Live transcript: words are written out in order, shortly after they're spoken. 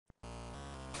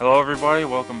Hello everybody,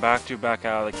 welcome back to Back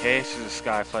Out of the Case. This is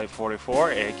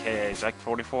Skyflight44, aka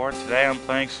Zek44. Today I'm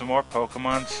playing some more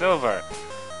Pokemon Silver.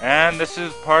 And this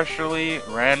is partially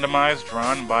randomized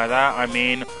run. By that I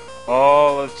mean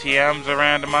all the TMs are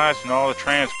randomized and all the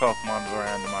trans Pokemon are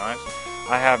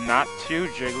randomized. I have not two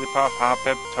Jigglypuff,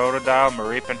 Hoppip, Totodile,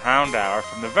 Mareep, and Houndour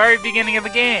from the very beginning of the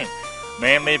game.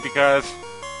 Mainly because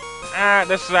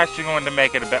this is actually going to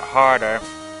make it a bit harder.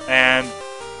 And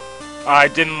I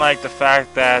didn't like the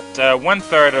fact that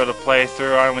 1/3 of the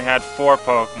playthrough I only had 4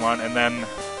 Pokemon, and then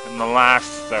in the last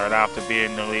third, after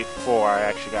being Elite 4, I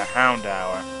actually got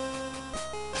Houndour.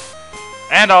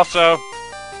 And also,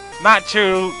 not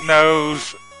to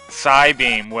knows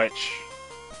Psybeam, which,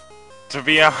 to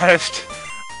be honest,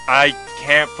 I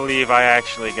can't believe I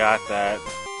actually got that.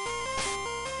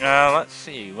 Let's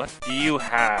see, what do you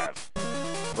have?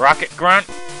 Rocket Grunt?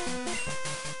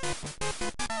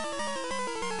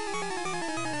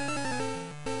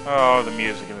 Oh, the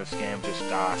music in this game is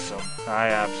just awesome. I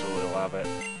absolutely love it.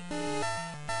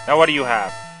 Now what do you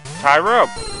have? Tyrope.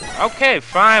 Okay,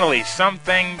 finally,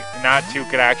 something Natu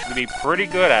could actually be pretty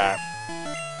good at.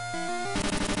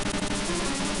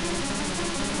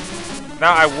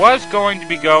 Now, I was going to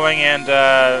be going and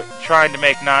trying to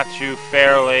make Natu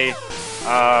fairly,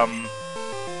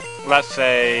 let's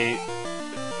say,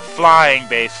 flying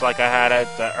based like I had it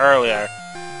earlier.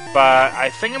 But I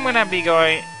think I'm going to be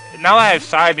going... Now that I have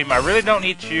Psybeam, I really don't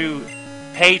need to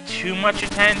pay too much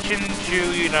attention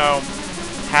to, you know,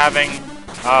 having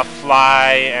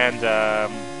fly and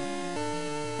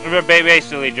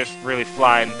basically just really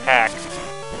fly and peck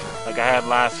like I had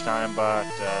last time, but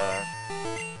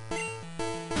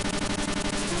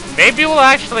maybe we'll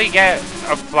actually get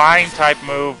a flying type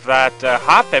move that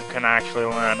Hoppip can actually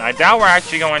learn. I doubt we're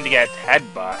actually going to get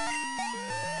Headbutt.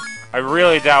 I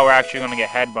really doubt we're actually going to get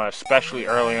Headbutt, especially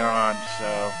early on,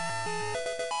 so...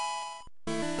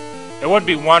 It would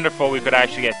be wonderful if we could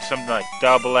actually get something like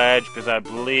Double Edge, because I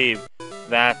believe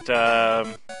that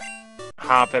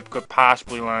Hoppip could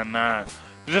possibly learn that.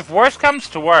 Because if worse comes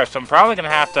to worse, I'm probably going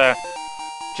to have to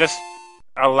just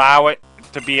allow it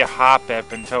to be a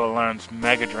Hoppip until it learns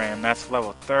Mega Drain. That's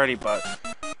level 30, but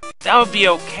that would be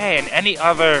okay in any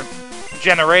other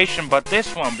generation but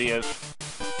this one, because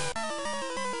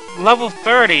level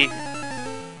 30,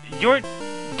 you're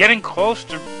getting close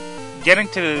to getting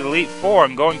to the Elite Four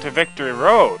and going to Victory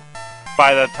Road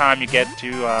by the time you get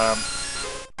to a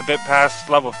bit past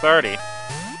level 30.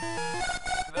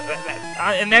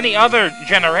 In any other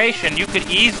generation, you could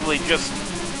easily just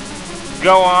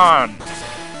go on,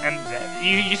 and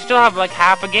you still have like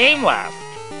half a game left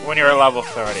when you're at level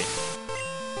 30.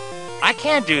 I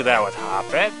can't do that with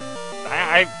Hoppip.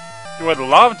 I would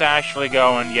love to actually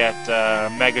go and get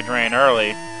Mega Drain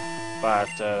early, but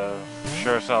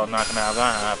sure as hell not gonna have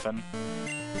that happen.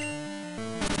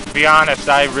 To be honest,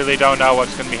 I really don't know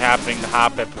what's gonna be happening to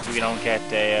Hoppip if we don't get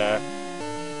a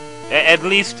at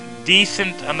least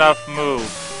decent enough move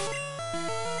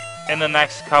in the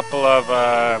next couple of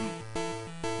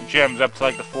gyms, up to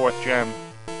like the 4th gym.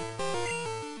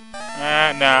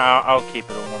 No, I'll keep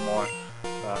it one more.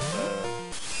 But,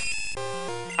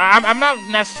 I'm not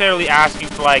necessarily asking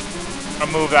for like a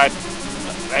move that's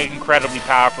incredibly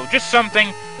powerful, just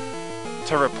something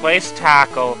to replace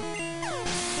Tackle,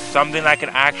 something that can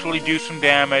actually do some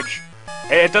damage.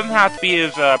 It doesn't have to be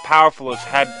as powerful as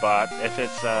Headbutt if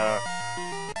it's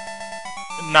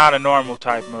not a normal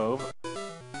type move.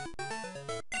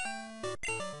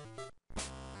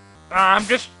 I'm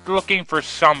just looking for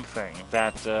something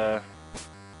that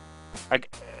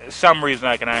some reason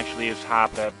I can actually use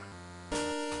Hoppip.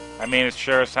 I mean, it's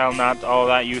sure as hell not all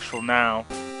that useful now.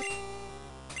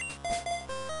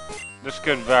 This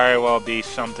could very well be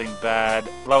something bad.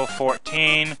 Level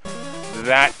 14.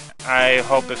 That, I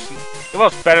hope, is... Well,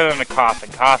 it's better than the Coughing.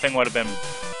 Coughing would have been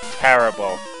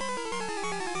terrible.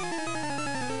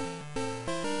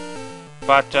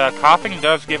 But Coughing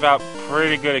does give out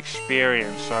pretty good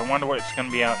experience, so I wonder what it's going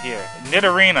to be out here.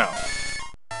 Nidorino.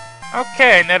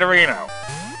 Okay, Nidorino.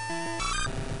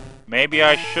 Maybe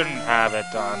I shouldn't have it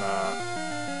on...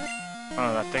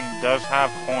 Oh, that thing does have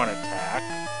Horn Attack.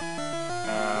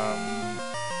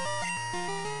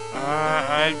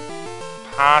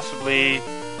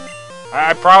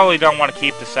 I probably don't want to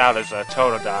keep this out as a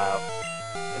Totodile.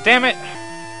 Damn it!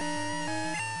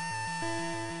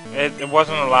 It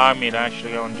wasn't allowing me to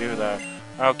actually go and do that.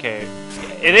 Okay,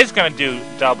 it is going to do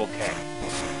Double Kick.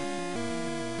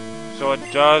 So it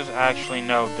does actually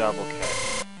know Double Kick.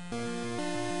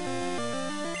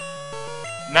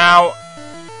 Now,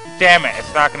 damn it,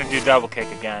 it's not going to do Double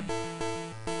Kick again.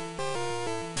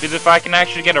 Because if I can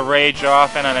actually get a Rage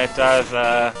off and it does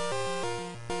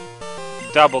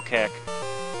double kick.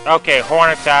 Okay,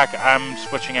 horn attack, I'm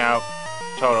switching out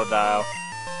Total Dial.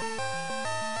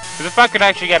 Because if I could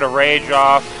actually get a rage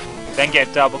off, then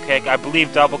get double kick, I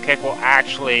believe double kick will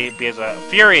actually, because a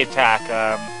fury attack,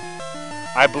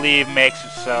 I believe makes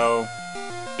it so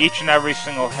each and every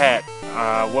single hit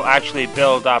will actually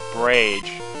build up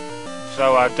rage.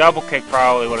 So double kick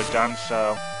probably would have done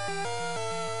so.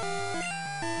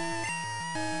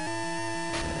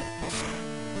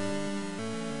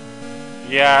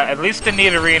 Yeah, at least the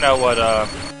Nidorino would,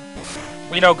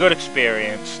 you know, good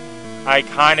experience. I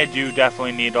kinda do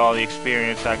definitely need all the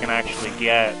experience I can actually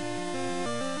get.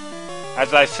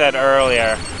 As I said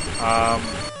earlier,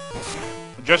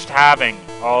 just having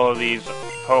all of these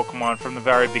Pokemon from the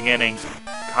very beginning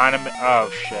kind of... Oh,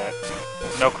 shit.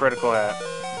 No critical hit.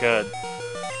 Good.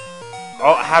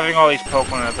 Having all these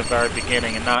Pokemon at the very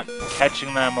beginning and not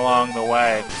catching them along the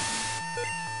way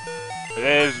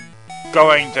is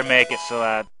going to make it so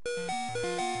that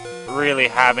really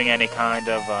having any kind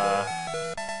of,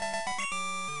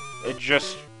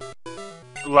 just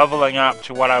leveling up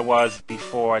to what I was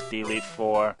before at the Elite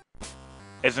Four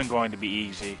isn't going to be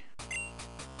easy.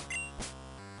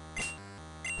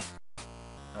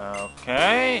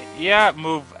 Okay, yeah,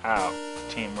 move out,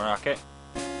 Team Rocket.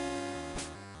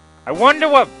 I wonder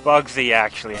what Bugsy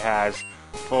actually has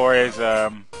for his,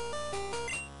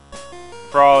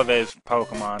 for all of his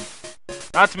Pokemon.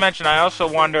 Not to mention, I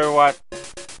also wonder what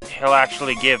he'll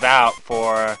actually give out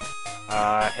for,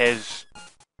 his...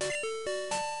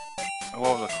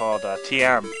 What was it called?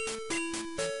 TM.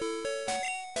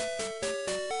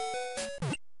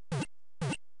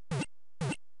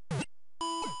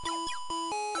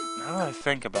 Now that I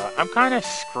think about it, I'm kind of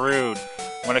screwed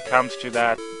when it comes to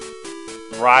that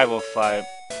rival fight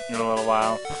in a little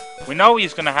while. We know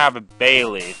he's gonna have a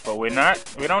Bayleaf, but we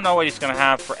don't know what he's gonna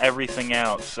have for everything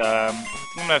else. I'm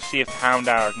gonna see if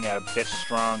Houndour can get a bit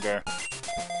stronger.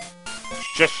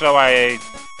 Just so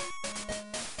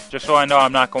I know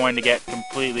I'm not going to get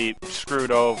completely screwed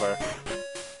over.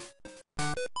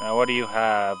 Now what do you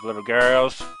have, little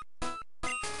girls?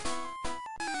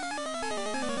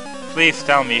 Please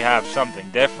tell me you have something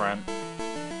different.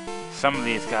 Some of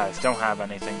these guys don't have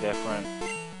anything different.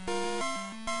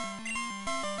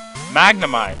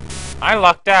 Magnemite. I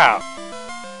lucked out.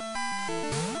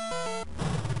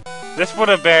 This would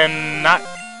have been not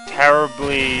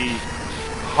terribly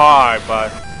hard,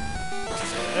 but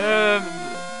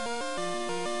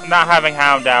not having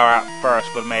Houndour out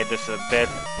first would have made this a bit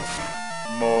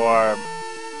more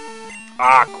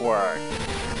awkward.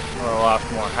 Would have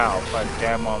lost more health. I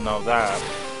damn well know that.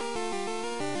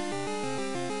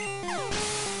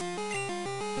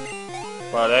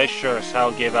 But they sure as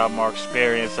hell gave out more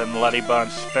experience than Leddybun,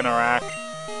 Spinarak.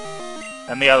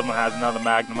 And the other one has another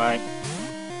Magnemite.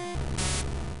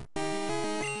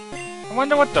 I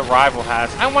wonder what the rival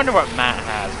has. I wonder what Matt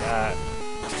has.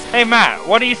 Hey Matt,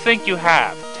 what do you think you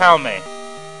have? Tell me.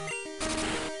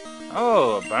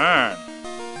 Oh, a burn.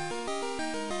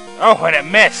 Oh, and it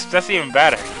missed. That's even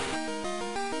better.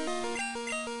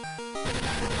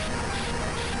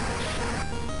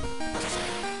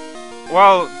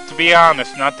 Well, to be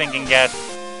honest, nothing can get...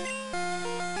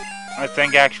 I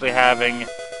think actually having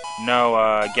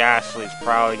no Ghastly is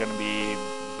probably going to be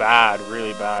bad,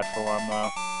 really bad for him, though.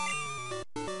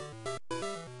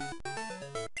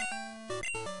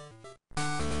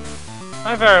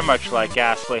 I very much like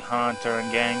Ghastly, Haunter,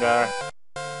 and Gengar.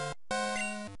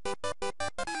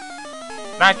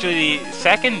 Actually, the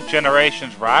second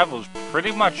generation's rival is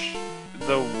pretty much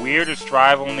the weirdest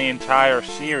rival in the entire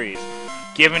series.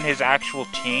 Given his actual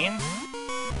team,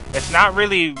 it's not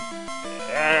really...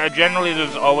 generally,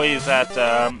 there's always that,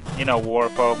 you know, Water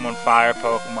Pokemon, Fire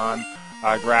Pokemon,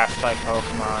 Grass-type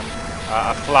Pokemon,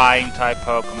 a Flying-type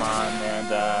Pokemon,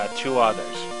 and 2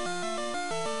 others.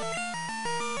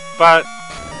 But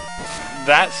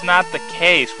that's not the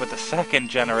case with the second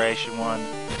generation one.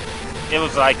 It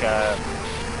was like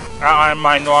on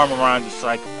my normal runs, it's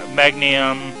like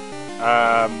Magneton,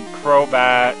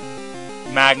 Crobat,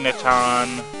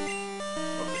 Magneton,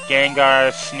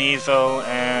 Gengar, Sneasel,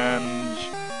 and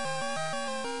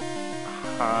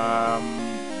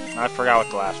I forgot what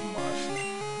the last one was.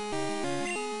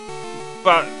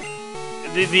 But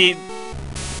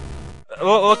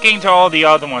looking to all the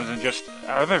other ones and just,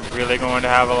 are they really going to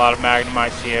have a lot of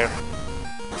Magnemites here?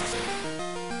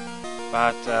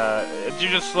 But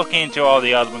you're just looking into all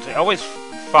the other ones, they always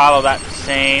follow that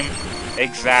same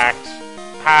exact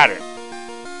pattern.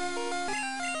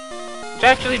 Which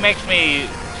actually makes me...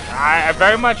 I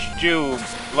very much do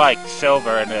like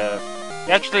Silver, and it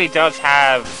actually does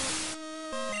have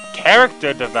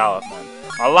character development.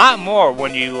 A lot more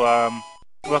when you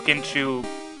look into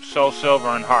Soul Silver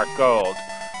and Heart Gold.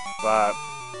 But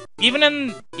even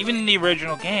in the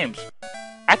original games,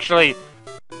 actually,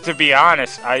 to be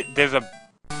honest, there's a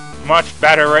much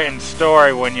better written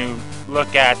story when you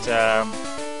look at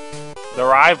the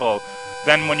rival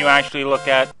than when you actually look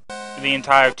at the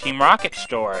entire Team Rocket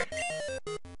story.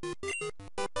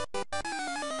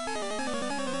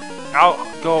 I'll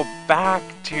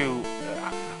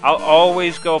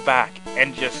always go back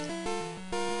and just...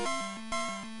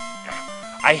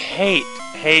 I hate...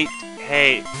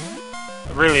 It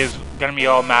really is gonna be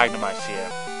all Magnemites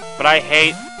here. But I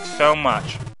hate so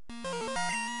much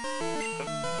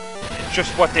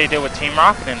just what they did with Team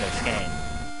Rocket in this game.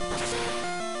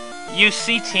 You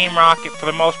see Team Rocket, for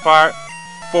the most part,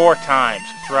 4 times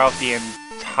throughout the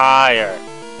entire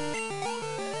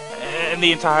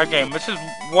game. This is,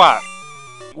 what?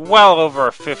 Well over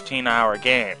a 15-hour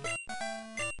game.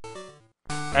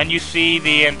 And you see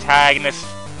the antagonist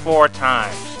 4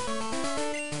 times.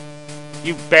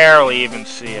 You barely even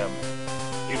see him.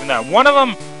 Even that. One of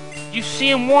them, you see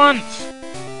him once.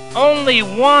 Only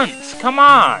once. Come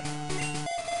on.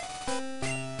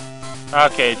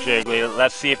 Okay, Jiggly,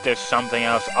 let's see if there's something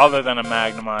else other than a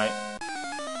Magnemite.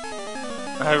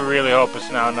 I really hope it's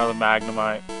not another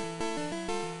Magnemite.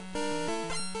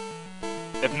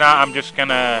 If not, I'm just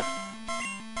gonna...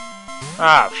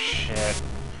 Oh, shit.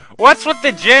 What's with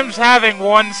the gyms having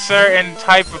one certain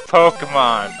type of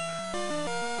Pokemon?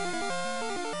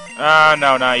 Oh,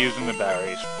 no, not using the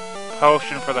berries.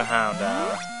 Potion for the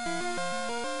Houndour.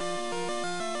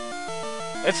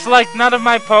 It's like none of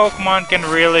my Pokemon can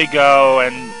really go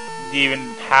and even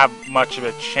have much of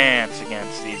a chance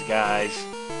against these guys.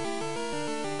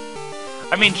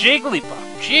 I mean,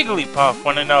 Jigglypuff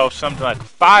want to know something like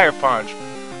Fire Punch.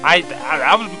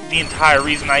 That was the entire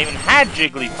reason I even had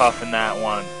Jigglypuff in that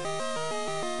one.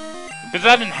 Because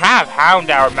I didn't have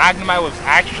Houndour. Magnemite was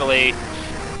actually,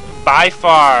 by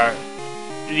far,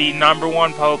 the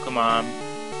 #1 Pokemon.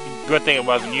 Good thing it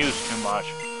wasn't used too much.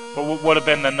 But would have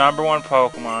been the #1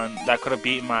 Pokemon that could have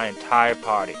beaten my entire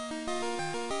party.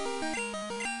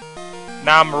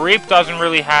 Now, Mareep doesn't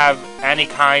really have any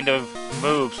kind of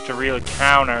moves to really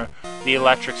counter the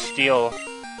Electric Steel.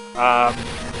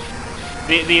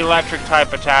 The Electric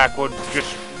type attack would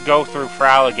just go through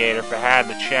Feraligatr if it had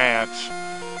the chance.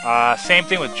 Same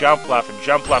thing with Jumpluff, and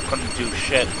Jumpluff couldn't do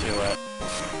shit to it.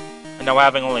 And now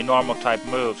having only normal type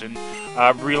moves, and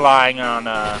relying on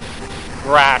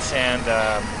grass and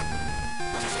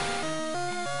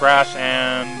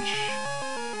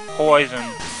poison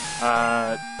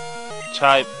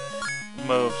type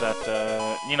moves that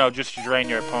just to drain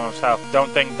your opponent's health. I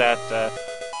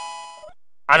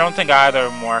don't think either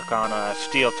of them work on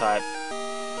steel type.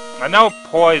 I know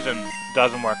poison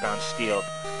doesn't work on steel,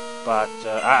 but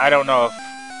I don't know if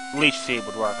Leech Seed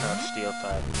would work on steel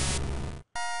type.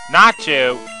 Not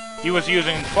to, he was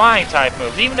using flying type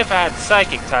moves. Even if it had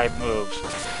psychic type moves,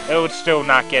 it would still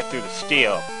not get through the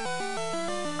steel.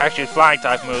 Actually, flying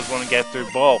type moves wouldn't get through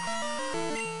both.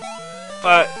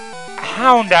 But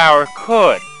Houndour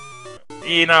could.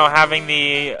 Having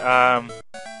the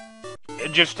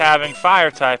just having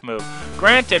fire type move.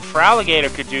 Granted,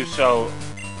 Feraligatr could do so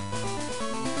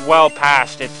well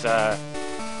past its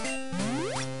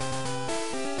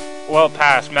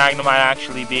Magnemite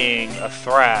actually being a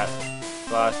threat.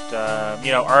 But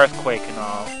Earthquake and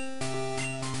all.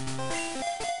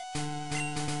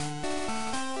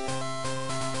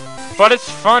 But it's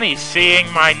funny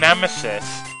seeing my nemesis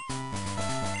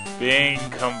being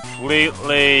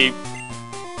completely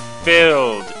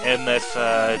filled in this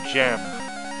gym.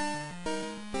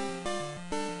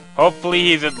 Hopefully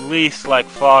he's at least like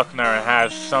Faulkner and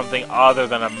has something other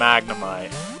than a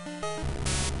Magnemite.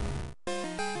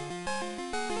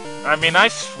 I mean, I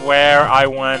swear I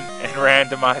went and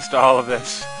randomized all of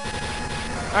this.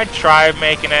 I tried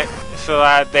making it so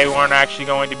that they weren't actually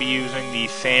going to be using the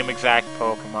same exact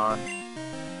Pokemon.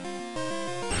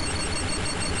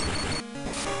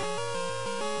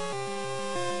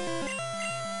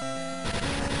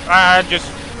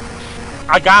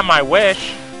 I got my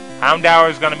wish. Houndour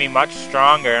is going to be much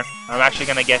stronger. I'm actually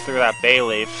going to get through that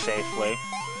Bayleaf safely.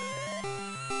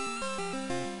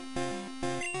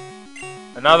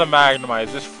 Another Magnemite.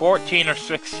 Is this 14 or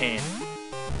 16?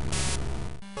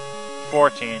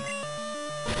 14.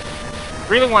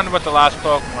 Really wonder what the last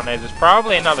Pokemon is. It's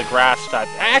probably another grass type.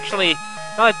 Actually,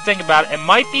 now that I think about it, it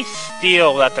might be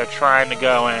Steel that they're trying to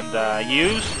go and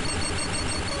use.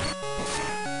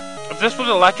 If this was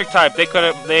electric type,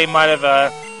 they might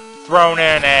have thrown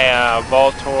in a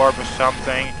Voltorb or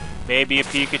something, maybe a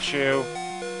Pikachu.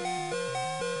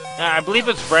 I believe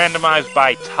it's randomized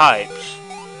by types,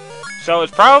 So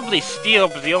it's probably Steel,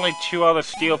 but the only two other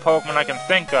Steel Pokemon I can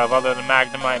think of, other than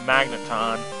Magnemite and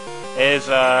Magneton, is,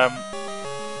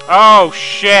 oh,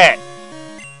 shit!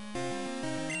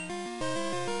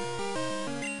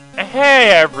 Hey,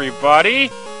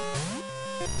 everybody!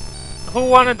 Who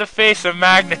wanted to face a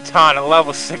Magneton at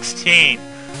level 16?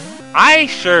 I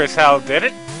sure as hell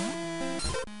didn't.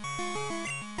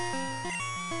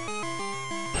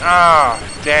 Oh,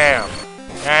 damn.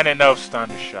 And it knows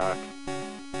Thunder Shock.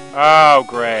 Oh,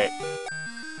 great.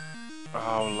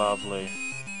 Oh, lovely.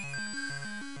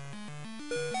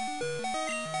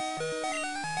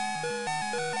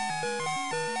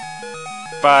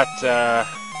 But,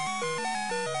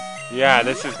 yeah,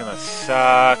 this is gonna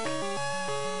suck.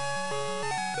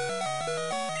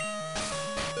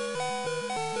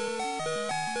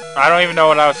 I don't even know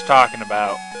what I was talking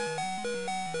about.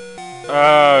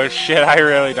 Oh, shit, I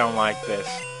really don't like this.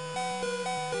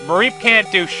 Mareep can't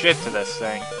do shit to this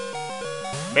thing.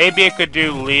 Maybe it could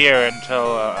do Leer until,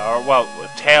 or, well,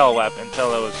 Tail Whip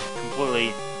until it was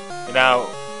completely, you know,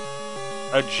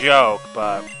 a joke,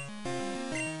 but...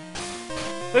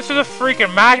 This is a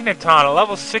freaking Magneton at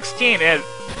level 16. It's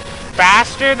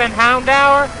faster than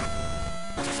Houndour?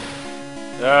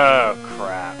 Oh,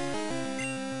 crap.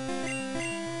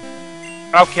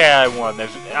 Okay, I won.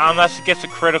 Unless it gets a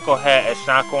critical hit, it's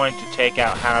not going to take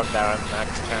out Houndour in the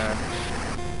next turn.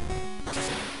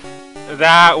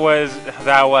 That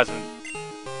wasn't.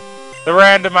 The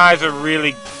randomizer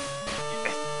really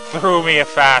threw me a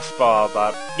fastball,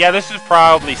 but yeah, this is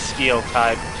probably Steel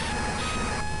type.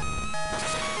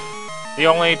 The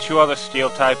only two other Steel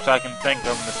types I can think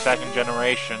of in the second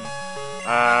generation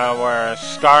were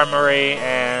Skarmory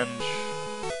and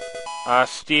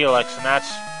Steelix, and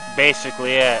that's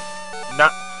basically it.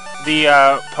 Not the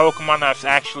Pokemon that's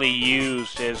actually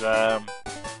used is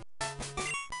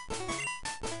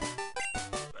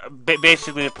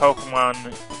basically the Pokemon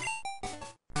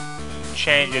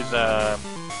changes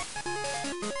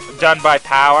done by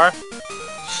power.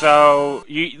 So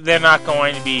they're not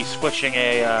going to be switching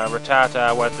a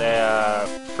Rattata with a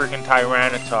freaking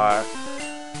Tyranitar.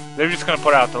 They're just going to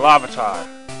put out the Larvitar.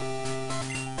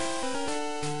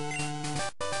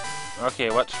 Okay,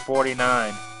 what's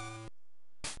 49?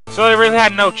 So they really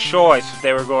had no choice if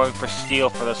they were going for Steel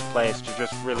for this place to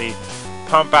just really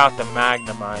pump out the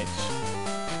Magnemites.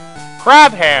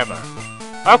 Crabhammer!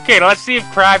 Okay, let's see if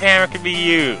Crabhammer can be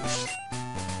used.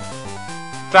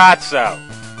 Thought so.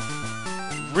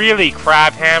 Really,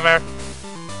 Crabhammer?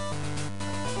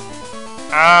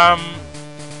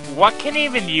 What can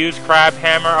even use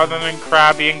Crabhammer other than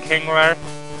Krabby and Kingler?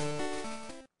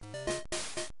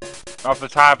 Off the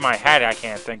top of my head, I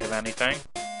can't think of anything.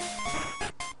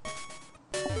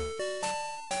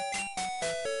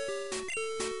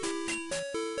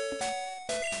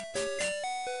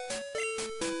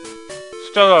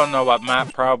 Still don't know what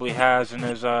Matt probably has in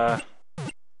his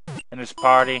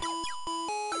party.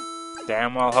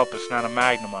 Damn well hope it's not a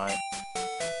Magnemite.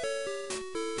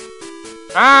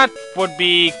 That would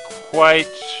be quite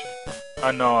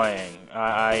annoying.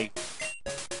 I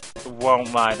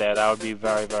won't lie there, that would be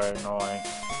very, very annoying.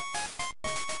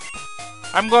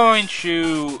 I'm going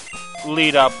to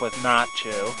lead up with not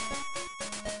to.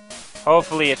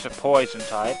 Hopefully it's a poison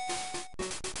type.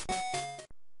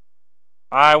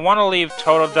 I want to leave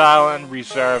Totodile in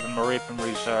reserve and Mareep in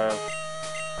reserve.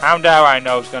 Houndour I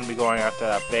know is going to be going after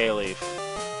that Bayleaf.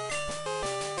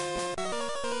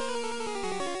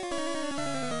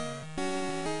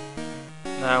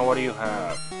 Now what do you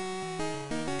have?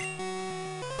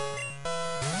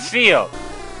 Seal!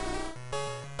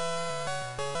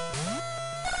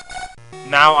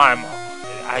 Now I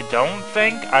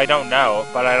don't know,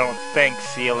 but I don't think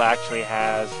Seal actually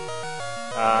has,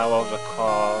 what was it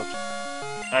called?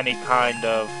 Any kind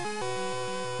of...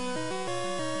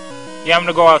 Yeah, I'm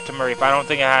gonna go out to Mareep. I don't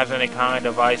think it has any kind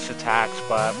of ice attacks,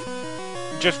 but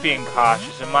just being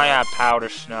cautious. It might have Powder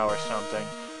Snow or something.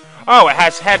 Oh, it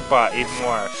has Headbutt, even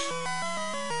worse.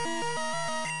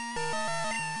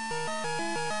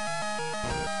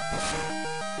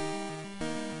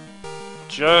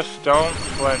 Just don't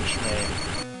flinch me.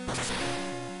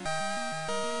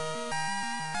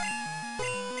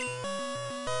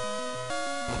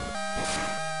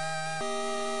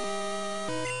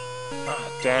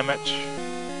 Oh, damn it.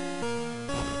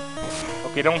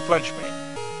 Okay, don't flinch me.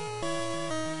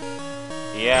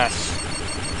 Yes.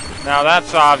 Now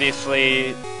that's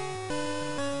obviously...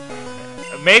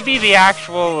 Maybe the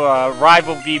actual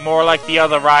rival be more like the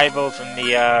other rivals in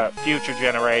the future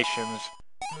generations.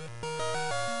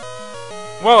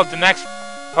 Well, if the next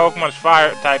Pokemon's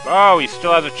fire type... Oh, he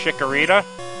still has a Chikorita?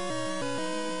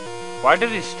 Why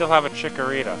does he still have a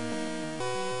Chikorita?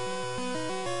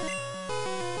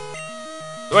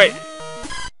 Wait.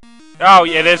 Oh,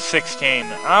 it is 16.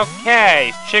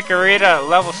 Okay, Chikorita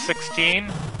level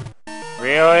 16.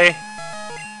 Really?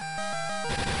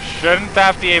 Shouldn't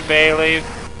that be a Bailey?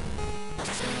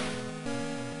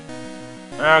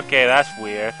 Okay, that's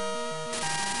weird.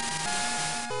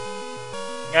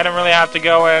 I don't really have to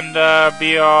go and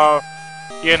be all,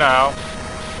 you know,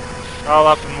 all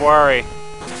up and worry.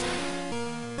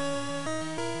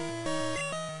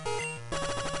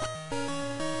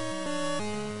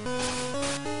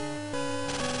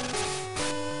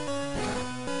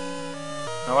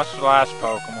 Now, what's the last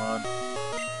Pokemon?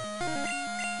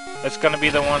 It's gonna be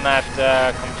the one that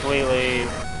completely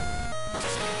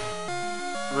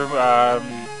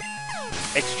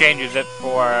exchanges it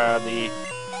for the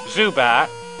Zubat.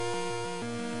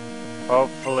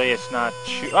 Hopefully it's not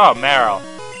oh, Meryl.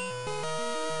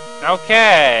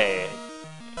 Okay.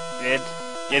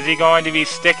 Is he going to be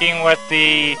sticking with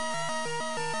the...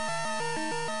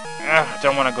 I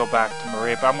don't want to go back to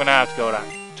Marie, but I'm going to have to go to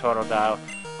Totodile.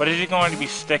 But is he going to be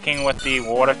sticking with the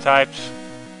water types?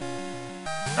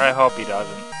 I hope he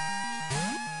doesn't.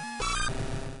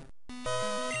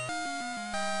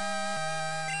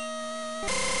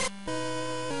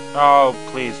 Oh,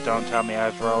 please don't tell me I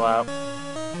have to roll out.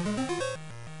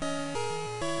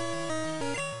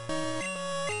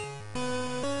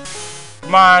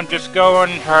 Come on, just go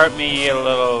and hurt me, you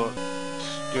little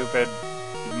stupid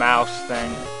mouse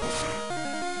thing.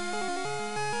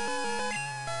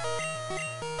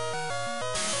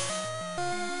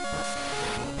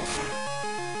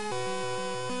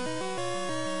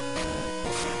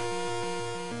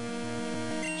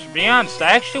 To be honest,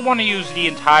 I actually want to use the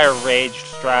entire rage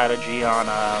strategy on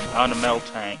a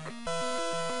Miltank.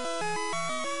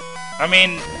 I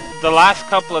mean, the last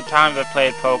couple of times I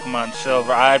played Pokemon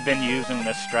Silver, I've been using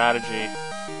this strategy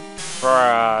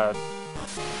for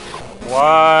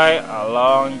quite a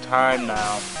long time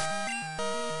now.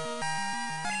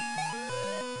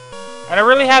 And it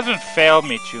really hasn't failed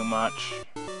me too much.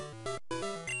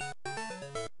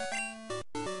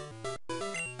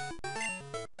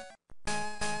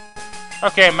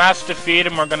 Okay, Mass defeat,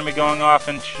 and we're going to be going off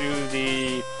into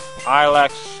the Ilex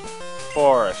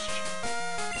Forest.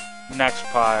 Next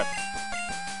part.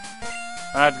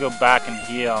 I have to go back and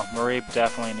heal. Mareep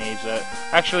definitely needs it.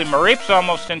 Actually, Mareep's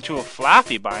almost into a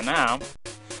Flaffy by now.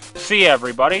 See ya,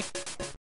 everybody.